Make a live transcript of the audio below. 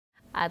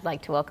I'd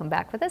like to welcome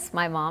back with us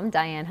my mom,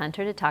 Diane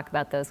Hunter, to talk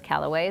about those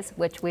Callaways,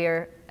 which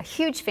we're a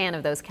huge fan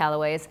of those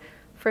Callaways.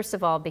 First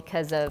of all,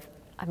 because of,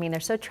 I mean,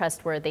 they're so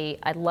trustworthy.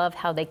 I love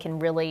how they can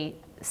really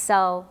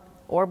sell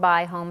or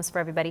buy homes for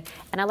everybody.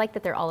 And I like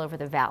that they're all over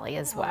the valley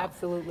as well. Oh,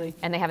 absolutely.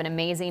 And they have an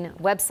amazing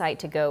website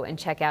to go and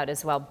check out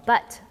as well.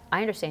 But I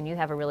understand you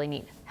have a really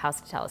neat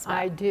house to tell us about.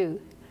 I do.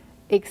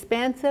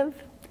 Expansive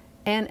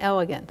and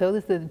elegant.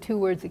 Those are the two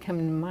words that come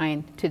to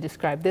mind to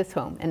describe this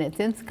home. And it's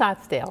in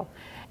Scottsdale.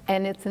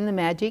 And it's in the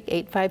magic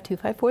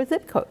 85254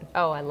 zip code.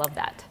 Oh, I love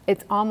that.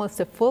 It's almost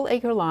a full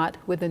acre lot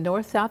with a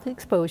north-south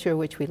exposure,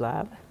 which we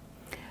love.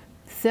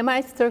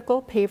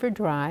 Semicircle paver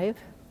drive,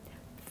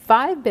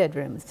 5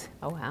 bedrooms.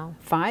 Oh, wow.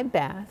 5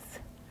 baths,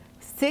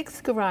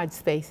 6 garage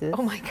spaces.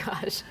 Oh my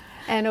gosh.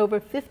 And over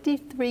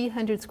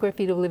 5,300 square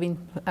feet of living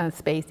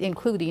space,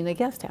 including a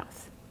guest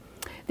house.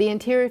 The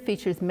interior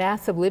features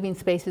massive living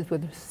spaces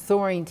with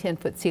soaring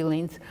 10-foot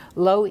ceilings,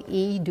 low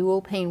E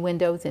dual-pane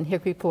windows and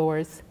hickory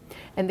floors.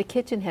 And the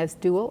kitchen has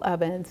dual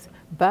ovens,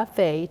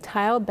 buffet,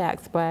 tiled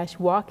backsplash,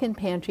 walk-in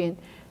pantry, and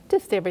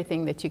just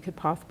everything that you could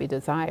possibly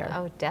desire.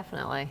 Oh,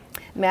 definitely.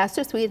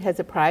 Master suite has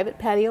a private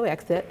patio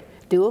exit,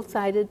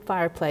 dual-sided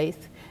fireplace,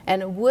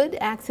 and a wood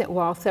accent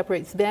wall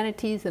separates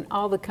vanities and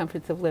all the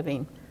comforts of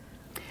living.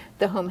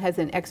 The home has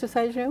an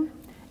exercise room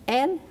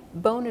and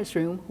bonus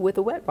room with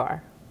a wet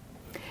bar.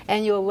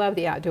 And you'll love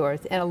the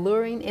outdoors. An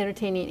alluring,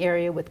 entertaining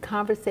area with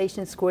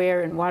conversation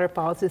square and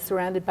waterfalls is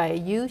surrounded by a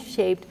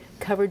U-shaped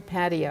covered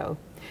patio.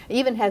 It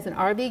even has an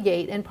RV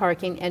gate and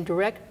parking and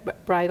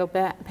direct bridle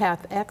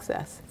path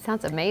access.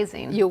 Sounds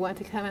amazing. You'll want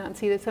to come out and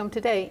see this home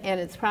today, and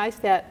it's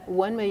priced at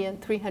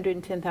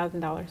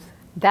 $1,310,000.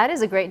 That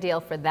is a great deal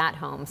for that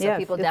home, so yes,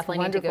 people definitely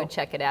wonderful. need to go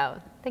check it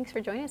out. Thanks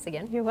for joining us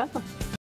again. You're welcome.